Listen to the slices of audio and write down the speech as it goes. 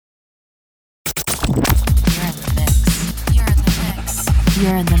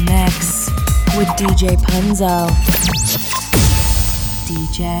You're in the mix with DJ Punzo.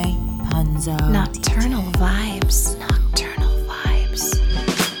 DJ Punzo. Nocturnal vibes. Nocturnal vibes.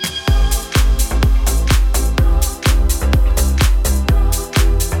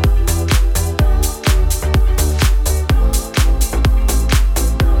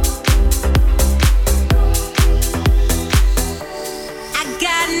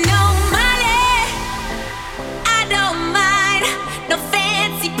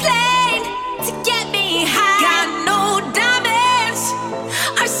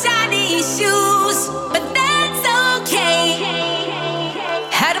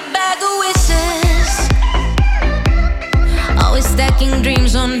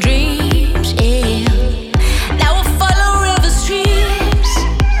 Dreams on dreams, yeah. Now I follow river streams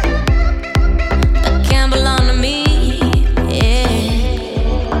that can't belong to me, yeah.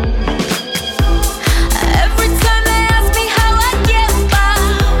 Every time they ask me how I get by,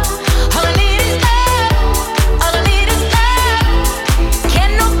 all I need is love, all I need is love.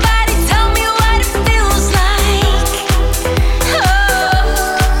 Can't nobody tell me what it feels like.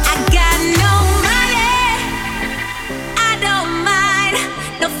 Oh, I got no money, I don't mind.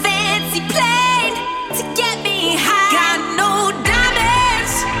 No fancy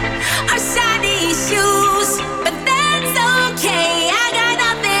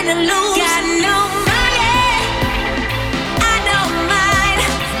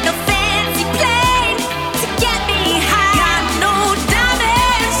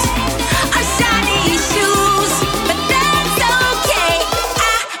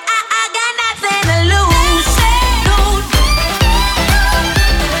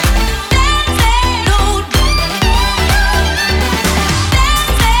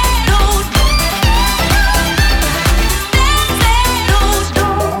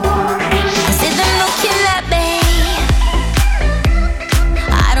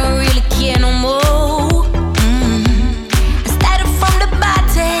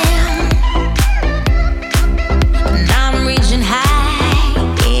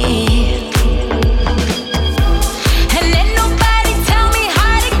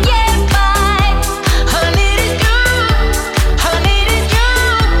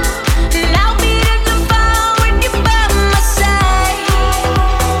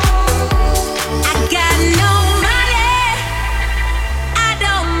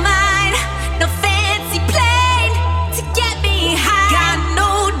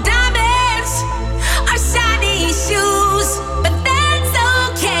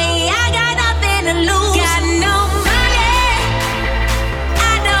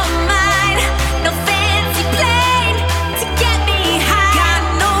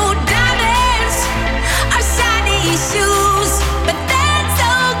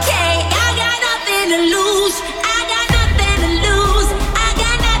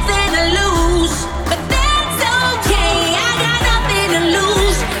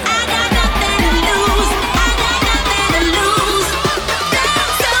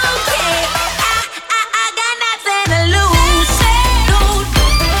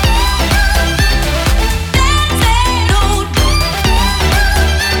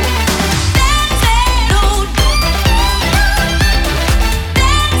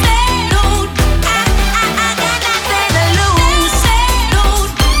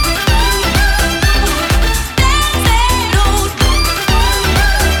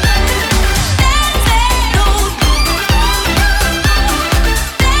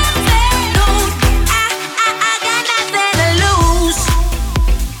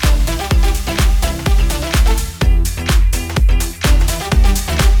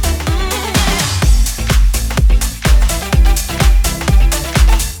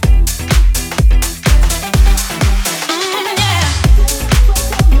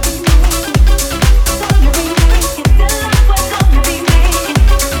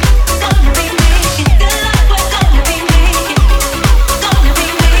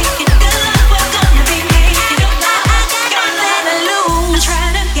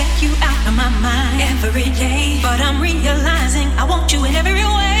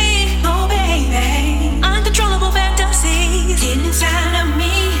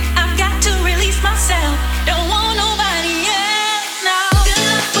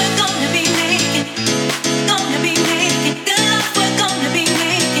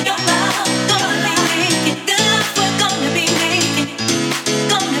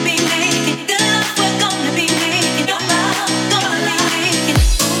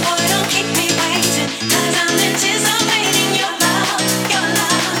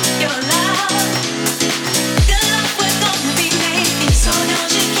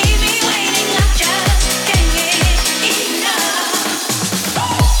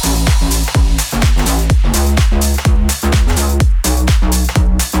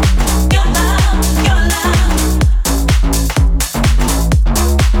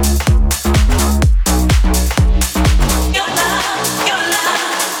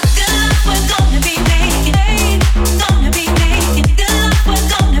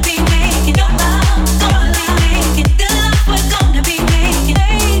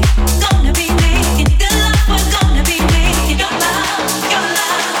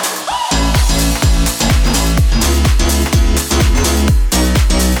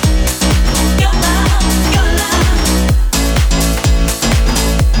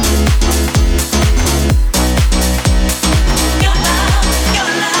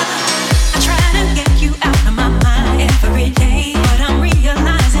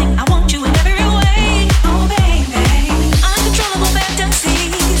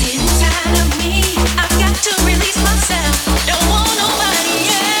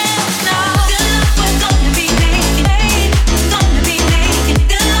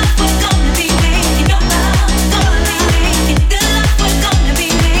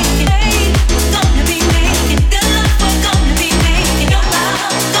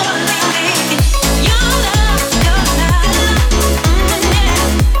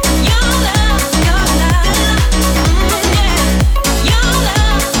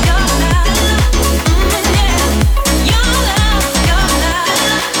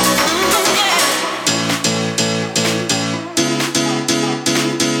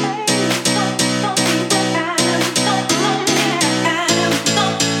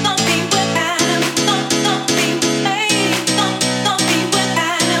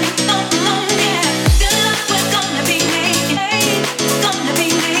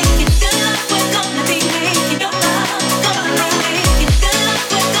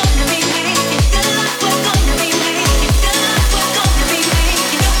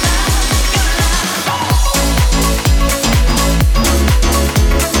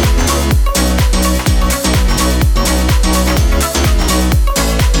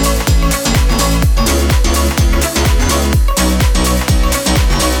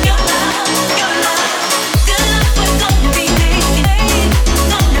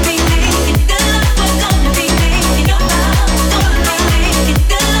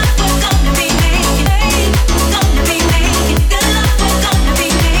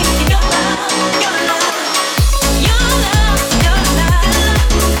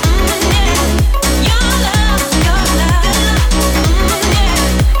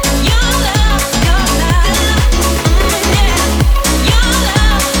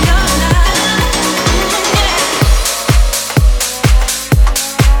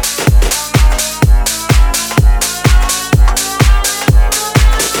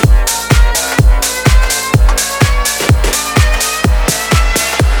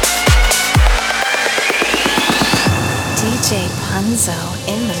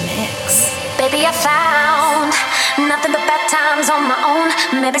own.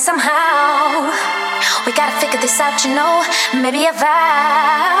 Maybe somehow we gotta figure this out, you know. Maybe I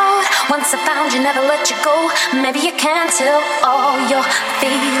vowed once I found you, never let you go. Maybe you can't tell all you're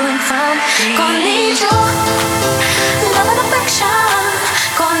feeling from. Gonna need you, love and affection.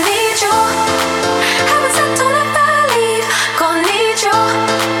 Gonna need you, haven't said don't ever leave. Gonna need you,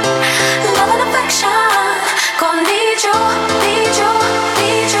 love and affection. Gonna need you, need you,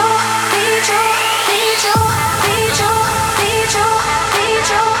 need you, need you, need you, need you, need you, need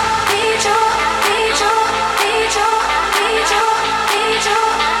you, need you, need you, need you, need you, need you,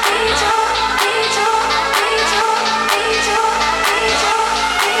 need you, need you, need you, need you, need you,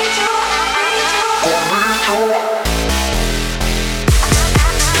 need you, need you.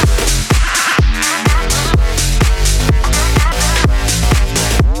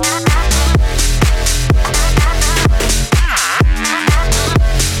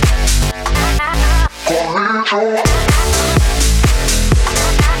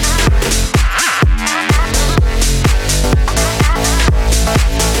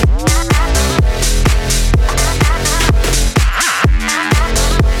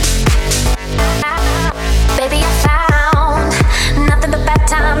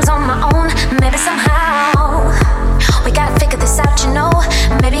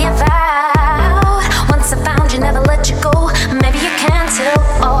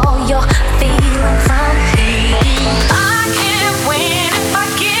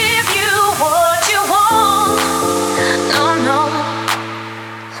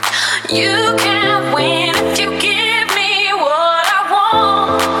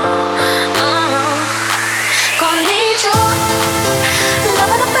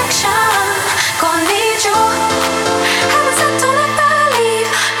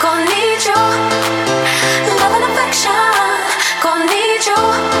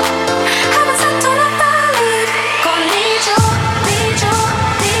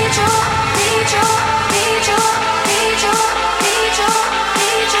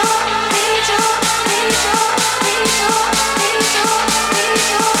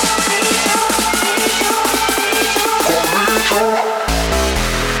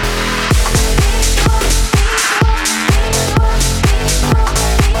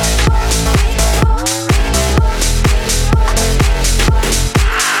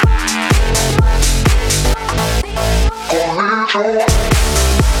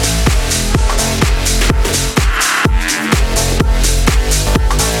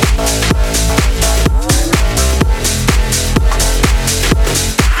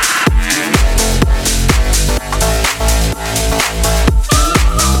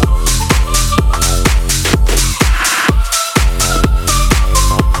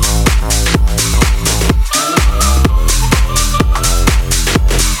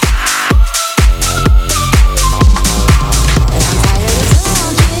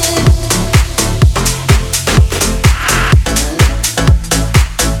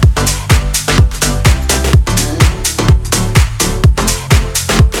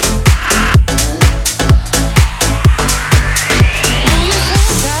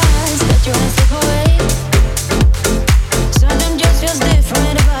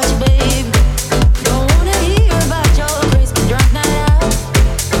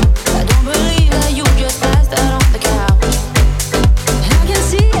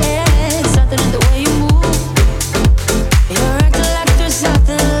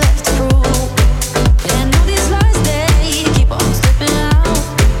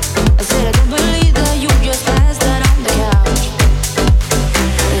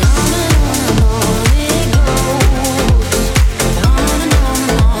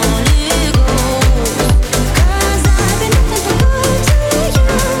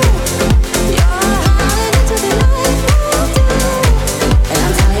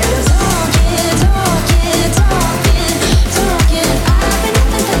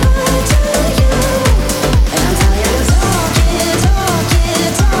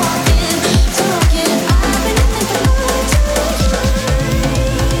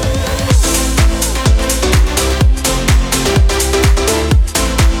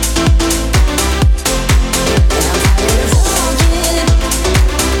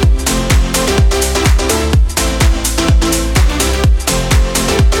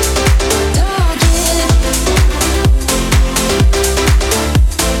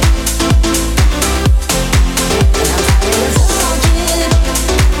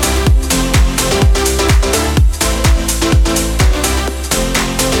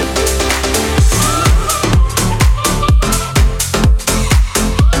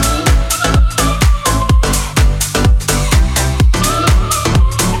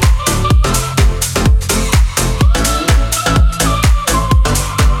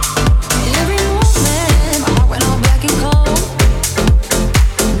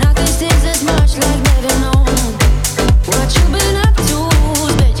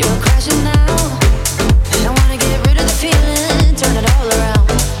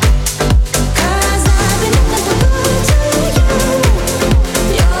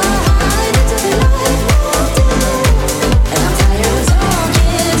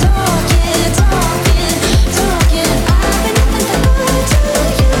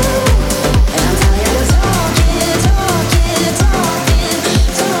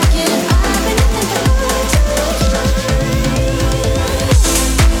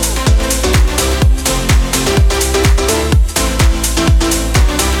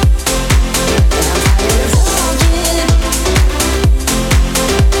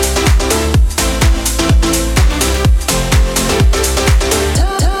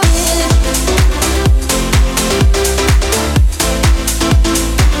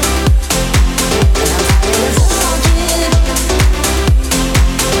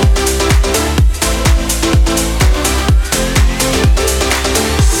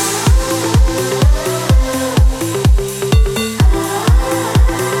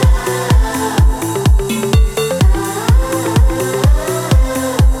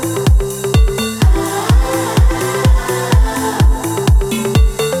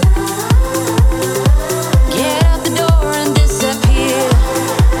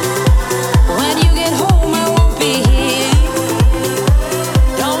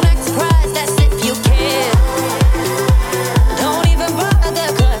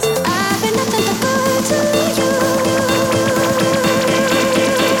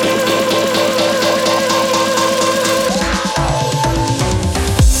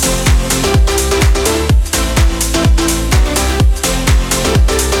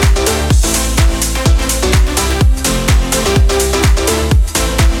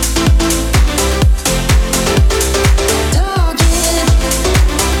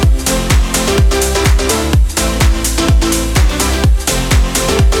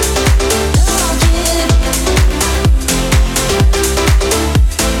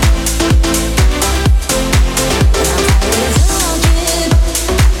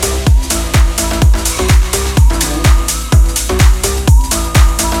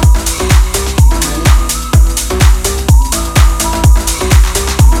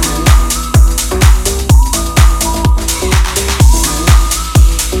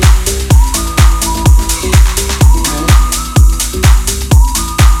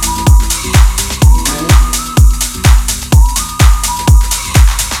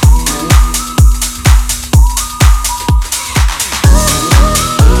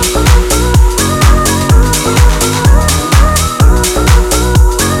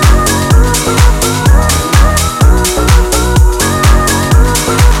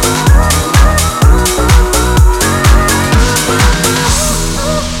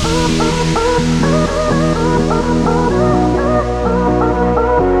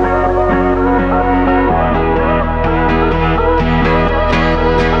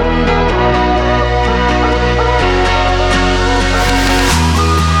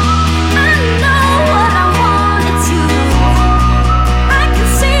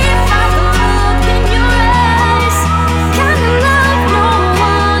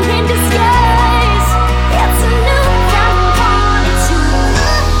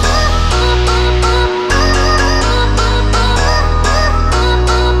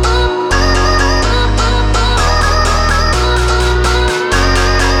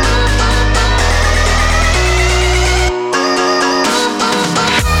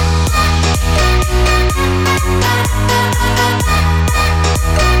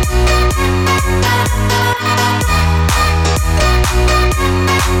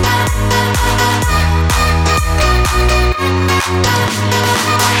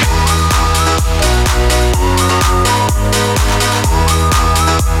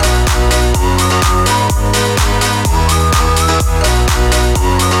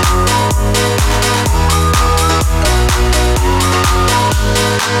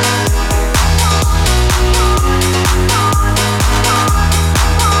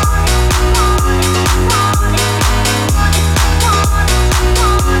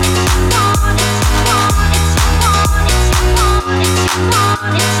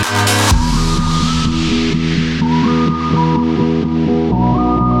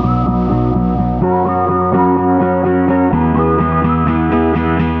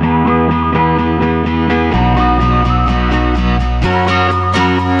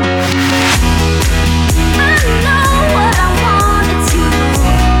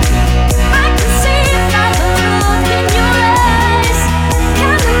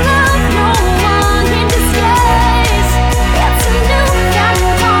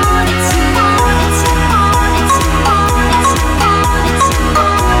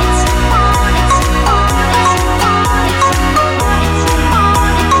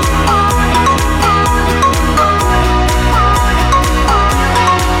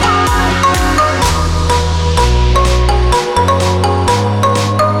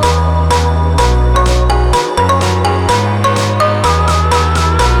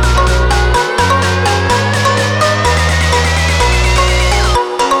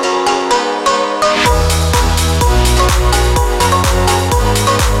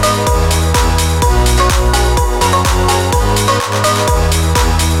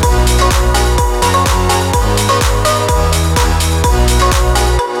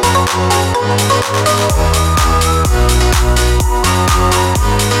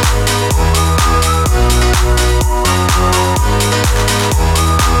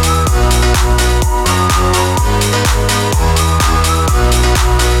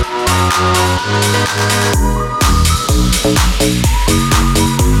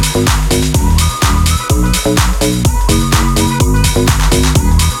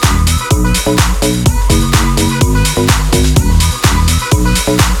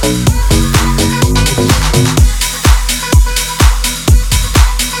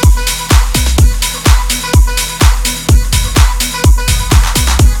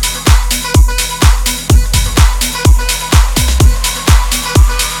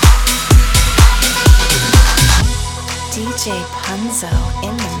 Punzo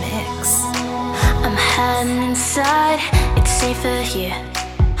in the mix. I'm hiding inside, it's safer here.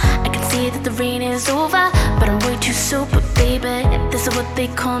 I can see that the rain is over, but I'm way too sober, baby. This is what they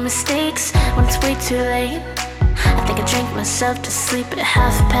call mistakes when it's way too late. I think I drank myself to sleep at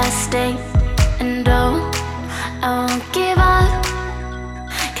 8:30. And oh, I won't give up,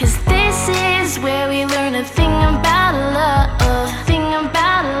 'cause this is where we learn a thing about love. Thing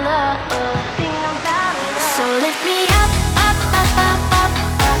about love. Thing about love. So lift me up, up, up, up, up,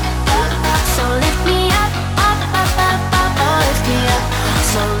 up, up, up. So lift me up, up, up, up, up, oh, lift me up.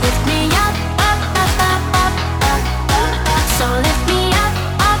 So lift me up, up, up, up, up, up, up, up. So lift me up,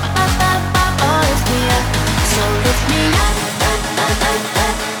 up, up, up, up, oh, lift me up. So lift me up, up, up, up,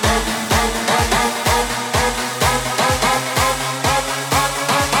 up.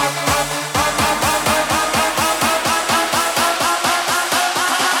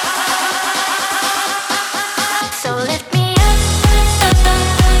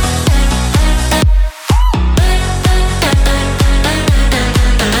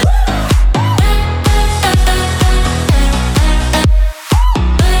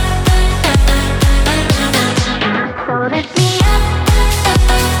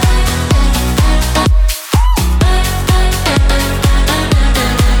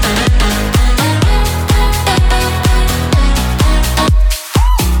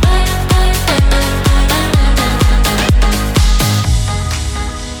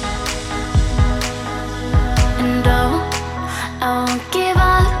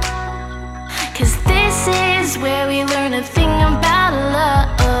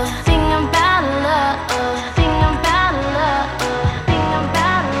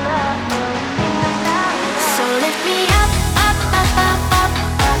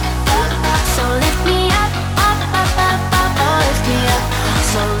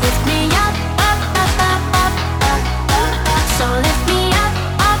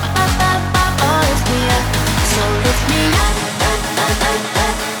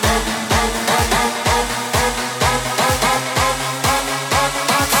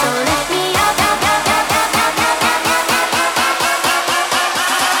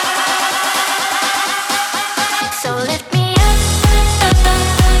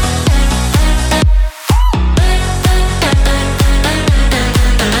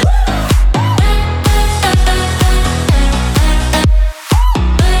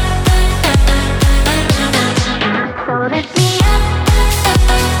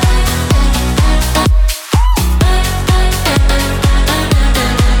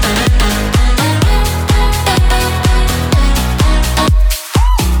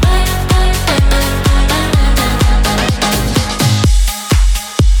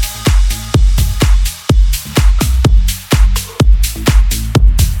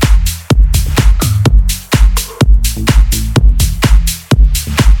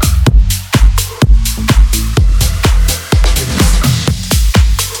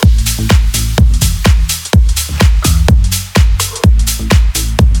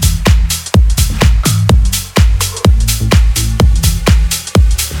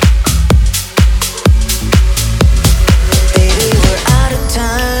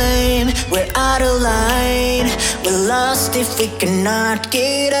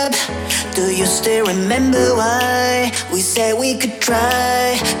 Remember why we said we could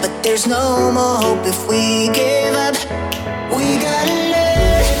try, but there's no more hope if we give up. We gotta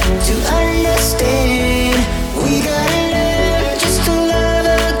learn to understand. We gotta learn just to love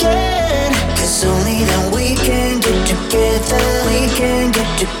again. 'Cause only then we can get together. We can get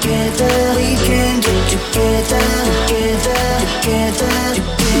together. We can get together. Together, together,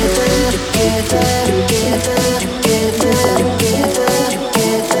 together, together, together, together, together,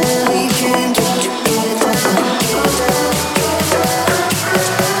 together. We can get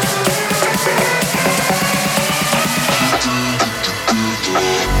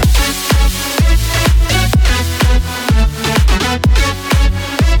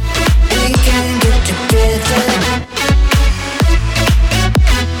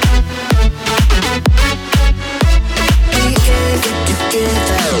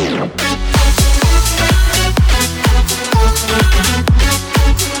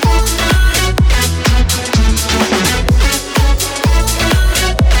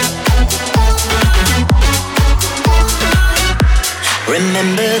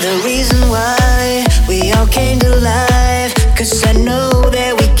remember the reason why we all came to life. 'Cause I know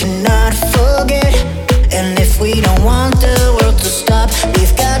that we cannot forget. And if we don't want the world to stop,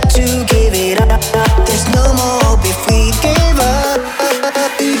 we've got to give it up. There's no more hope if we give up.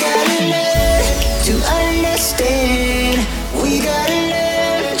 We gotta learn to understand. We gotta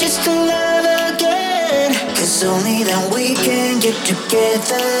learn just to love again. 'Cause only then we can get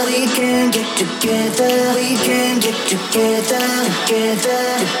together. We can get together. We can get together.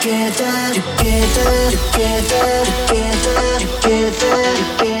 Together, together, together, together, together, together,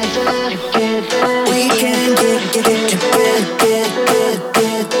 together, together. We can get together.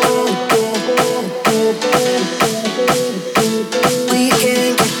 We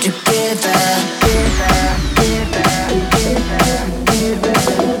can get together.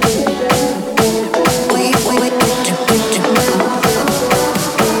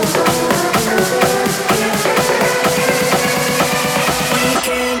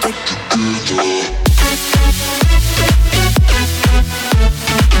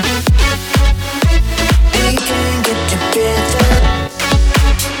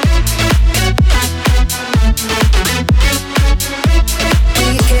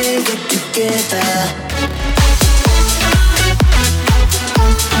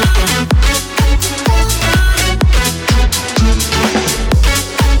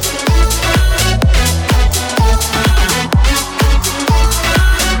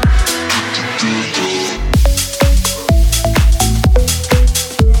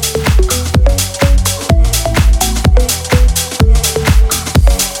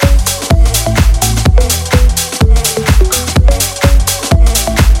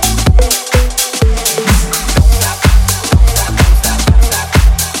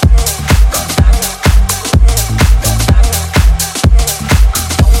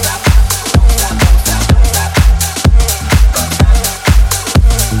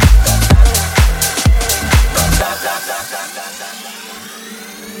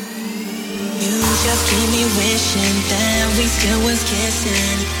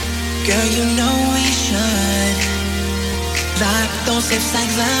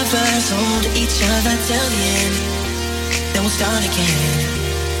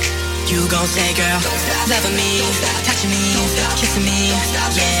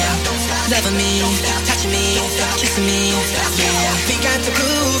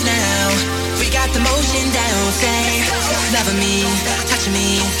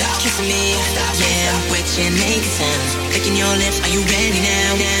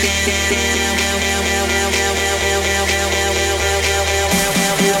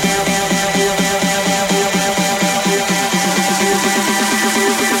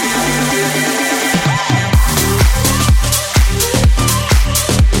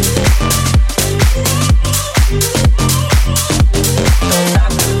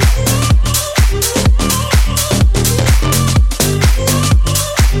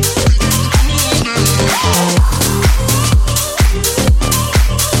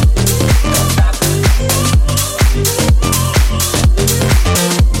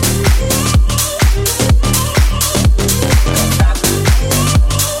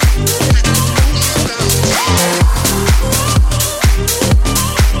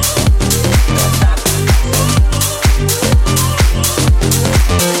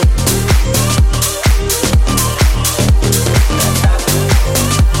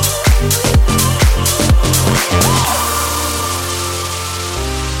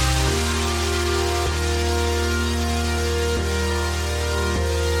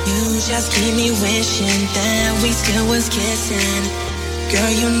 Just keep me wishing that we still was kissing.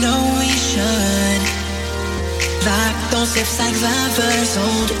 Girl, you know we should. Like those lips like lovers,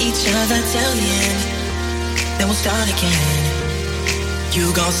 hold each other till the end. Then we'll start again.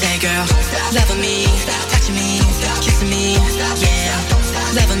 You gon' say, girl, loving me, touching me, kissing me, yeah.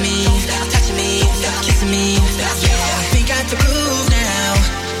 Loving me, touching me, kissing me, yeah. We got the groove now,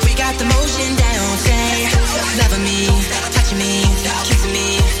 we got the motion down. Say, loving me, touching me, kissing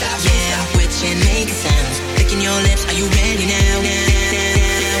me, yeah. Which it makes sense. Licking your lips, are you ready now?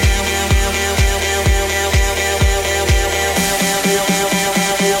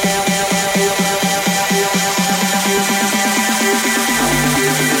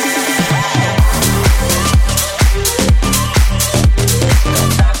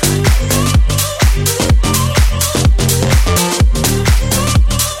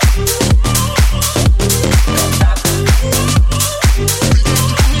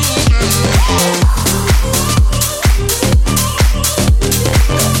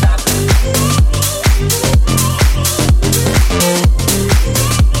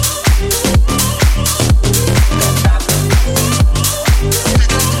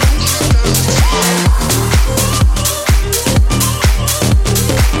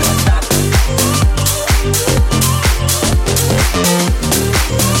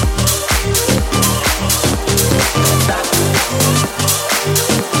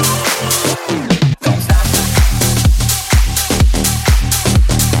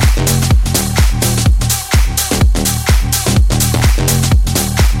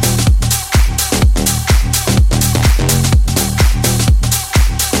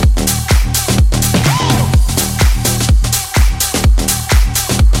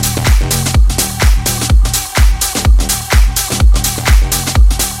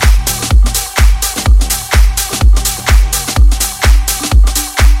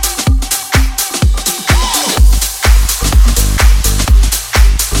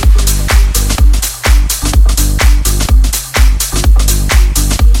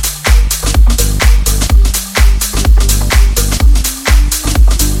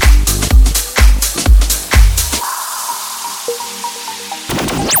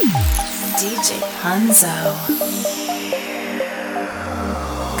 Hanzo.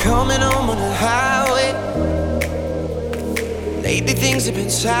 Coming home on the highway. Lately things have been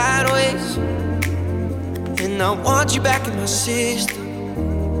sideways, and I want you back in my system,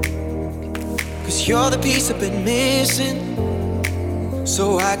 'cause you're the piece I've been missing.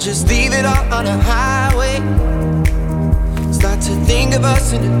 So I just leave it all on the highway, start to think of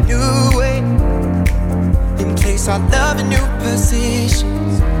us in a new way, and place our love in new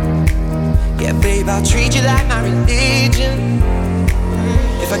positions. Yeah, babe, I'll treat you like my religion.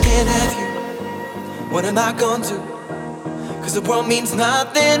 If I can't have you, what am I gonna do? 'Cause the world means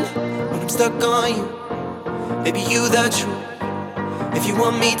nothing when I'm stuck on you. Baby, you the truth. If you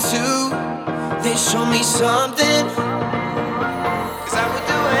want me to, then show me something. 'Cause I would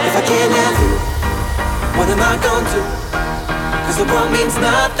do it. If I can't have you, what am I gonna do? 'Cause the world means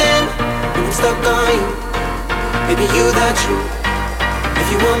nothing when I'm stuck on you. Baby, you the truth. If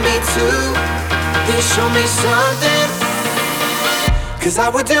you want me to, then show me something. 'Cause I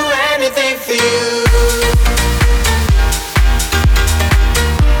would do anything for you.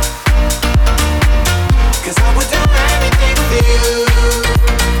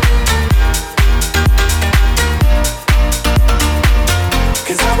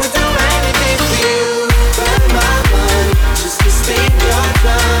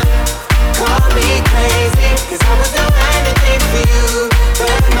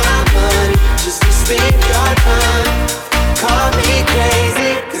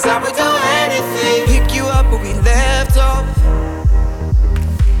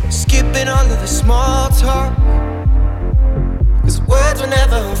 Small talk, 'cause words were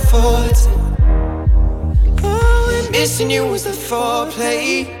never a forte. Oh, and missing you was the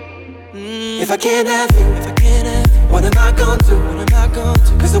foreplay. If I can't have you, what am I gonna do? What am I gonna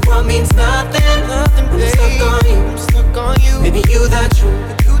do? 'Cause the world means nothing, nothing, babe. I'm stuck on you, I'm stuck on you. Baby, you the truth,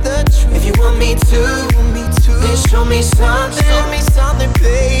 you the truth. If you want me to, then show me something,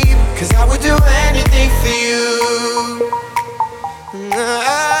 babe. 'Cause I would do anything for you.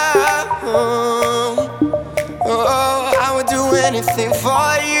 Oh, I would do anything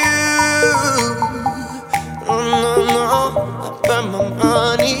for you. No, I burn my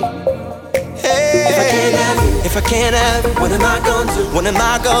money. Hey. If I can't have you, what am I gonna do? What am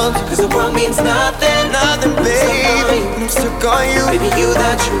I gonna do? 'Cause the world means nothing, baby. I'm stuck on you. Baby, you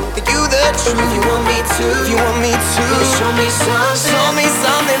the truth. If you want me to, then show me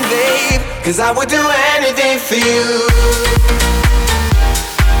something, babe. 'Cause I would do anything for you.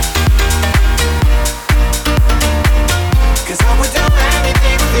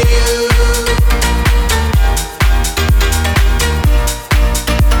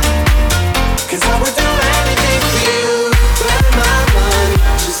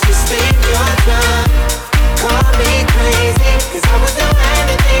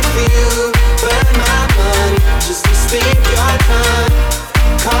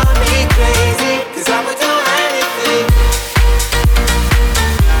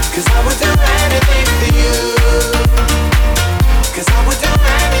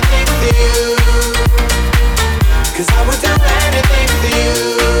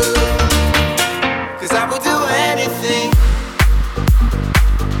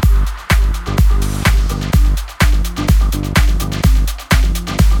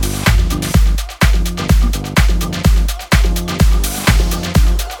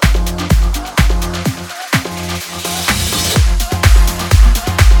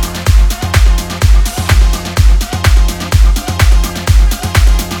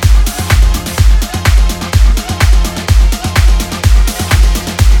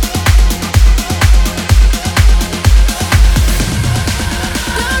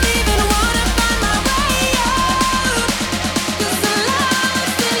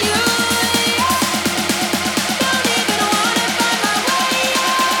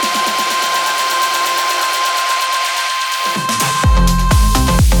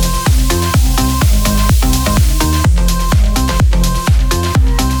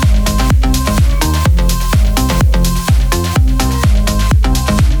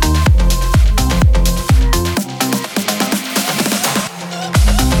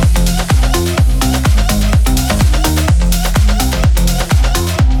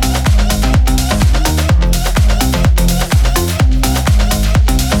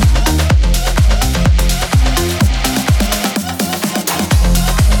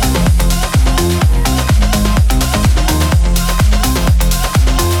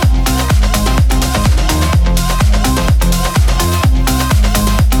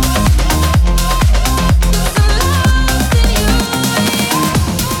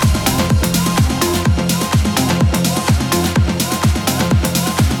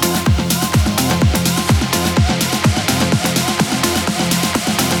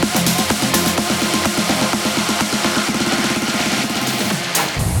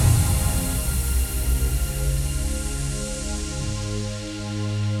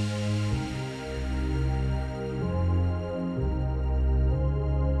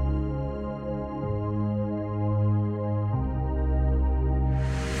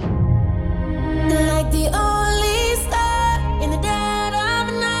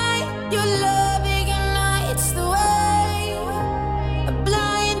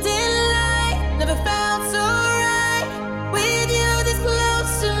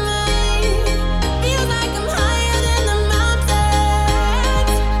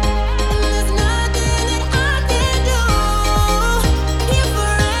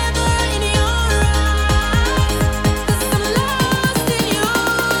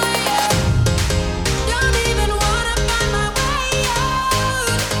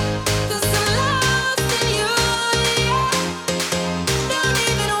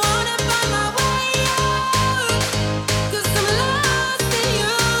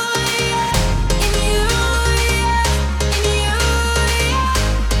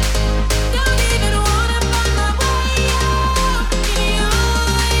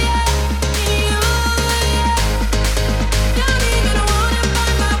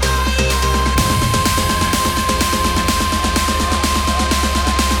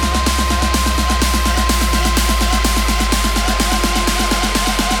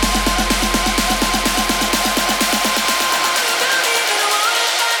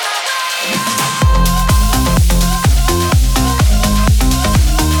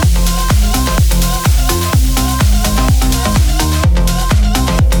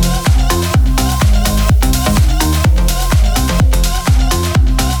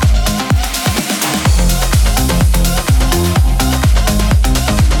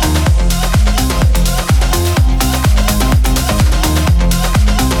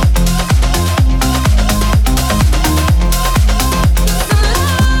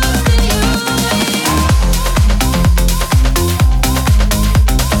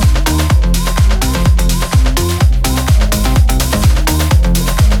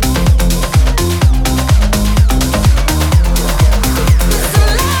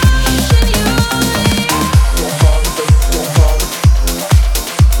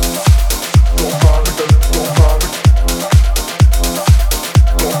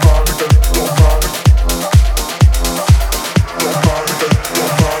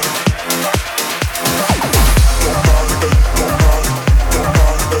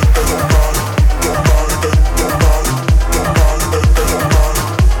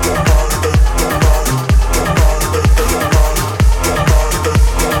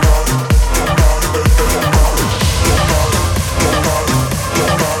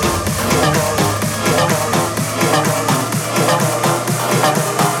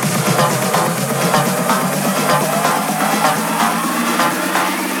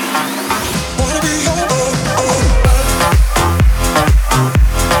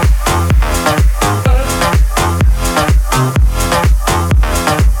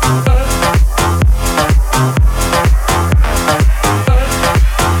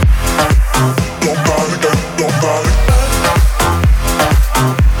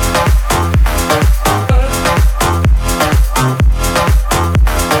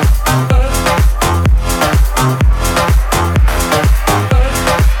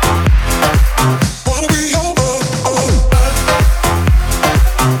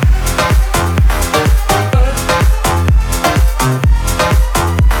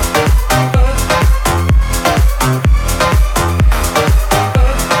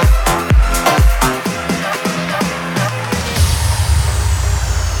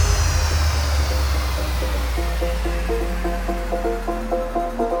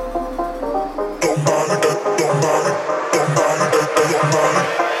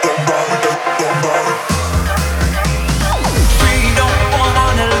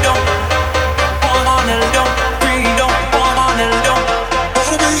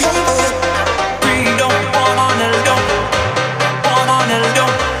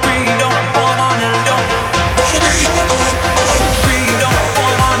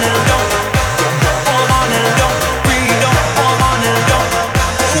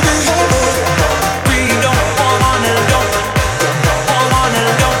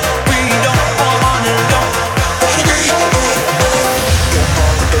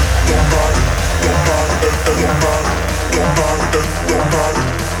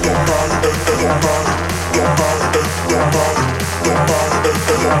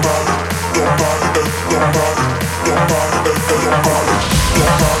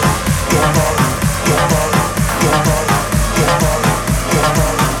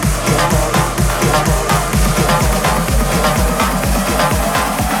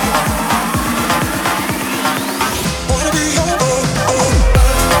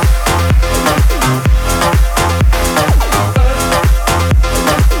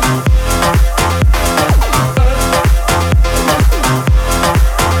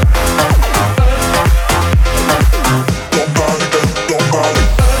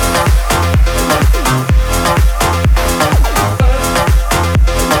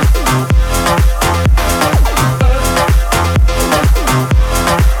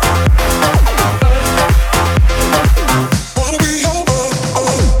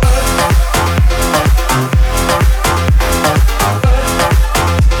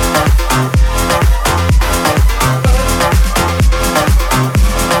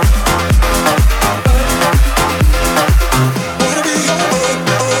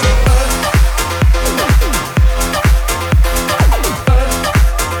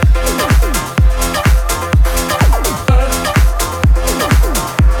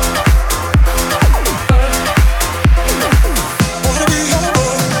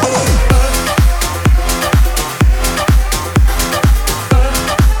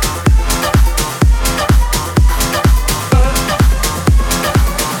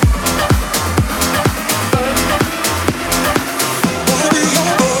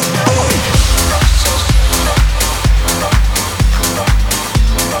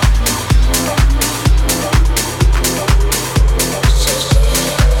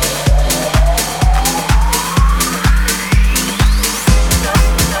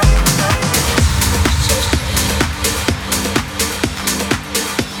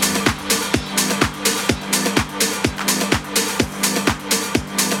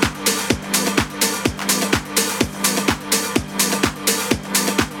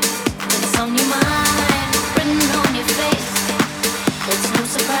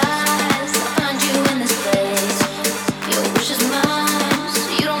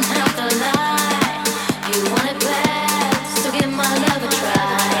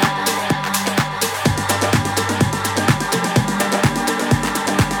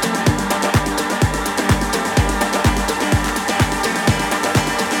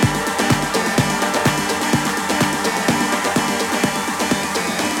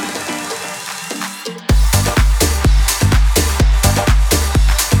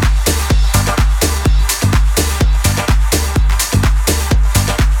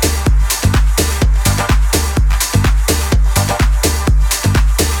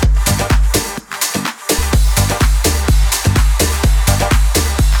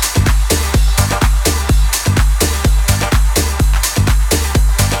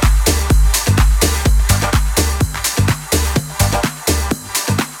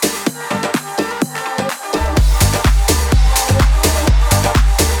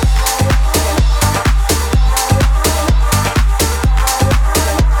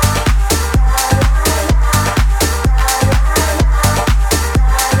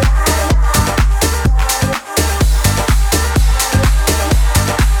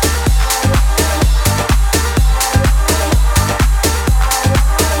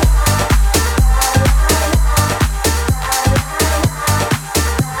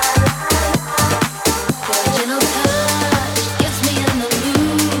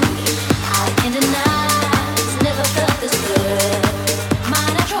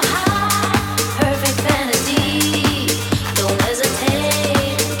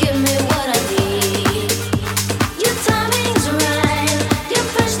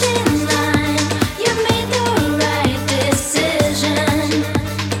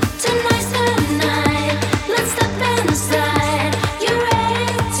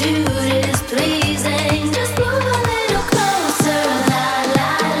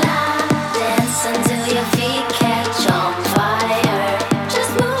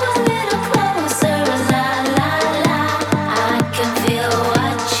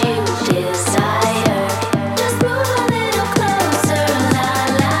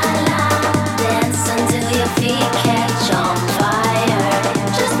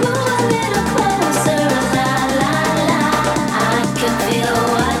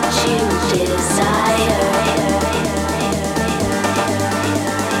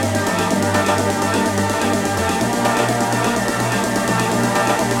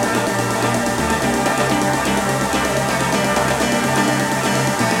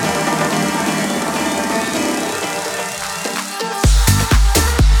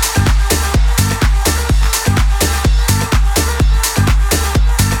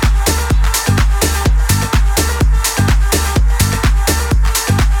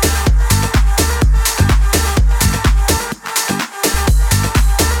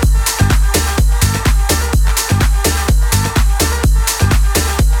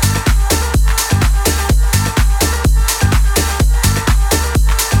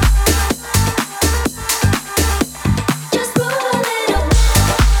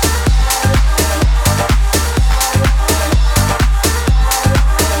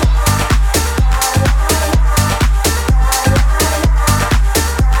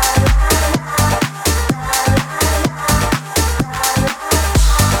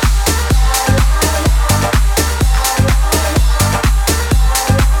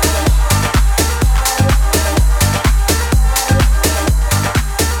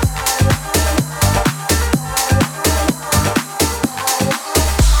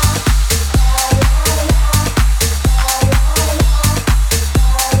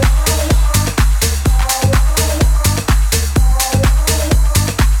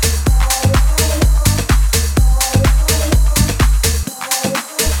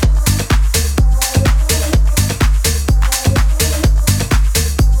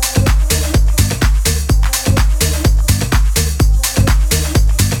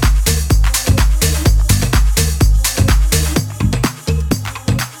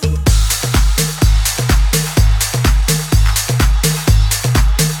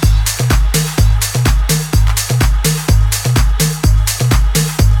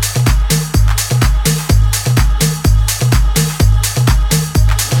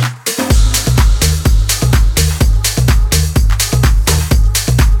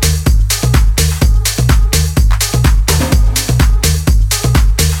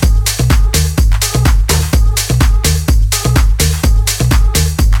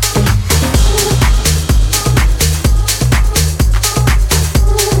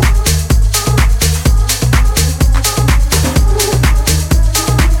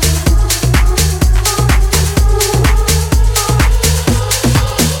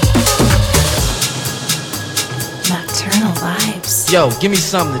 Yo, give me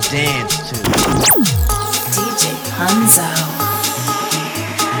something to dance to. DJ Hanzo.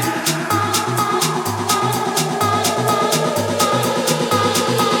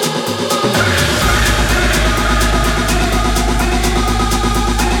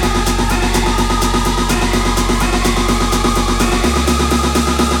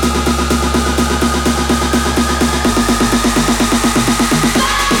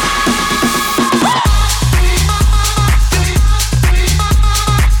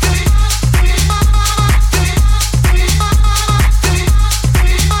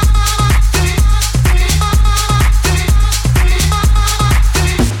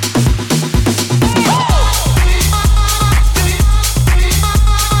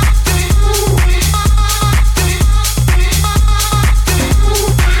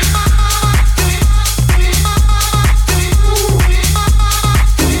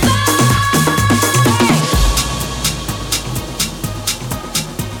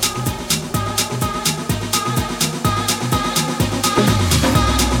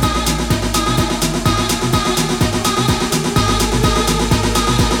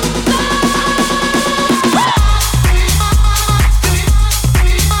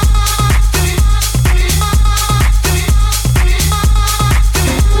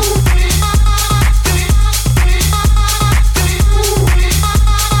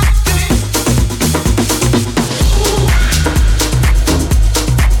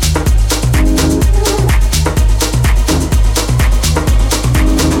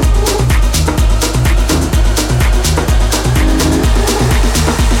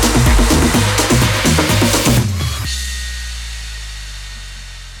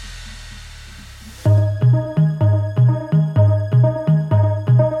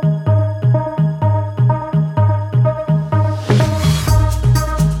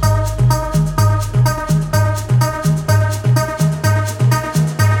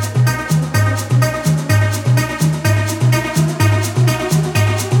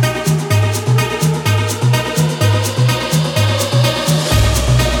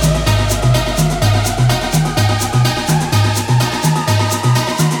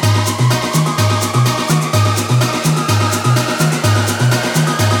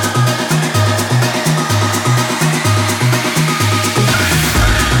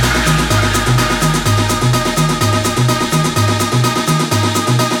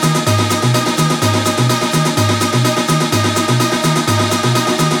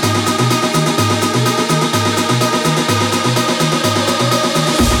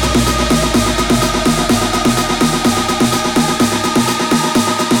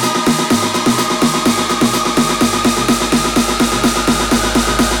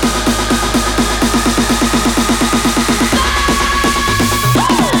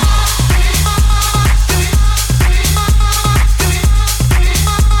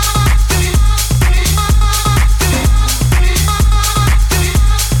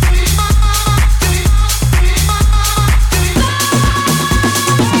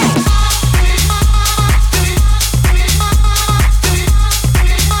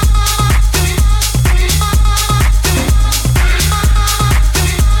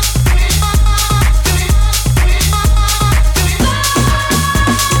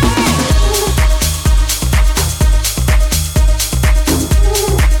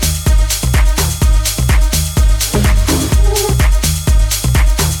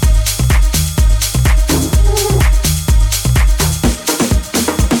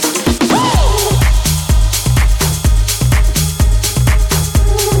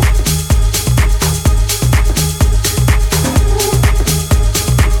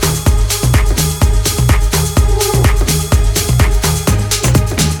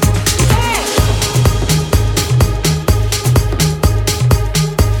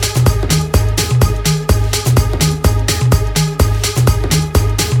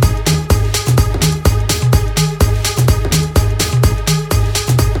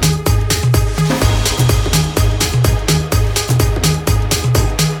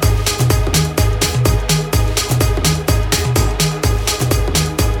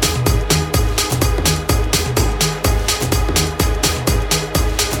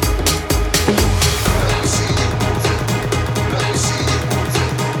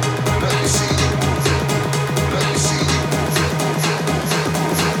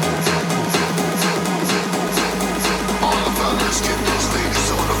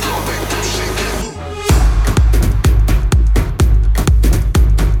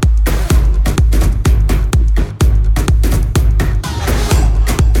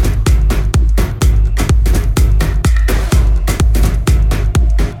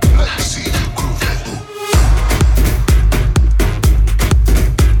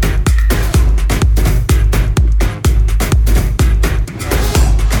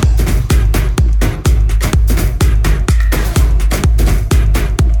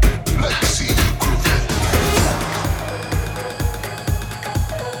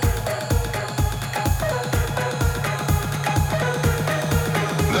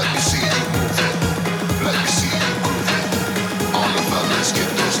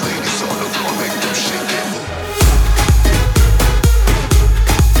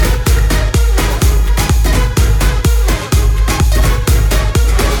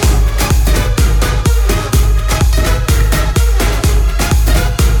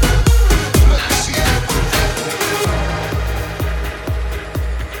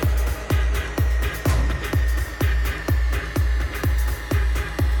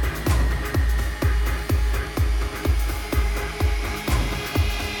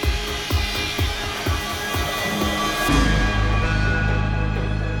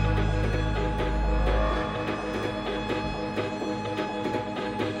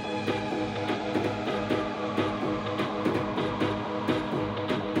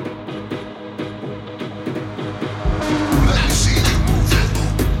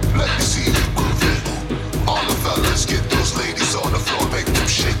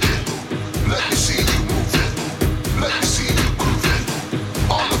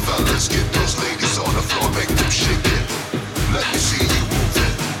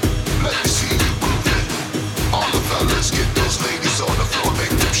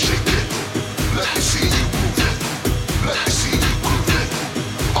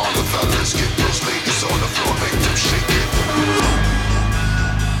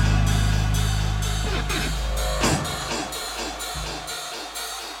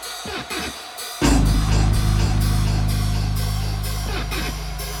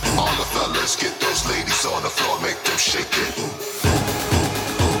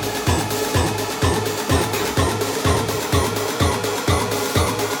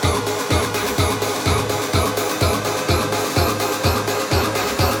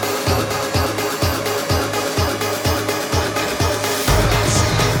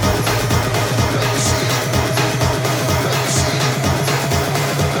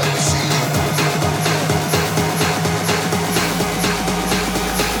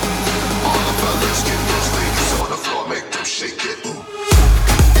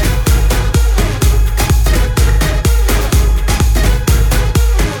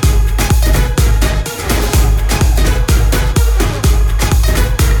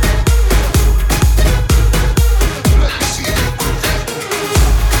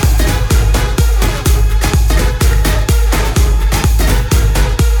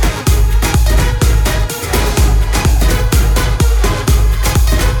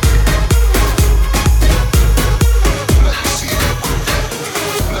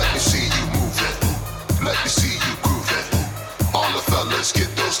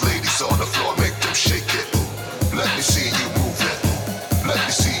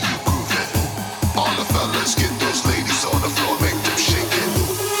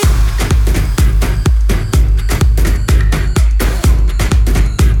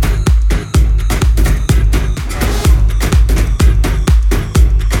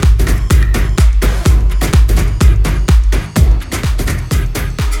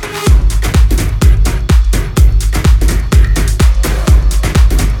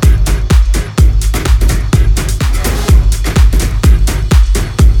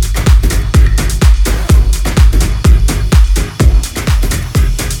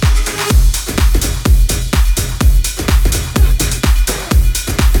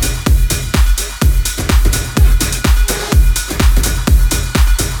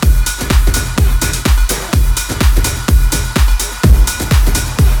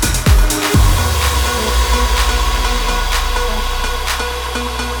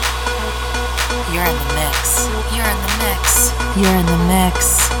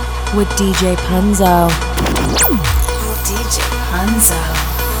 mix with DJ Punzo. DJ Punzo.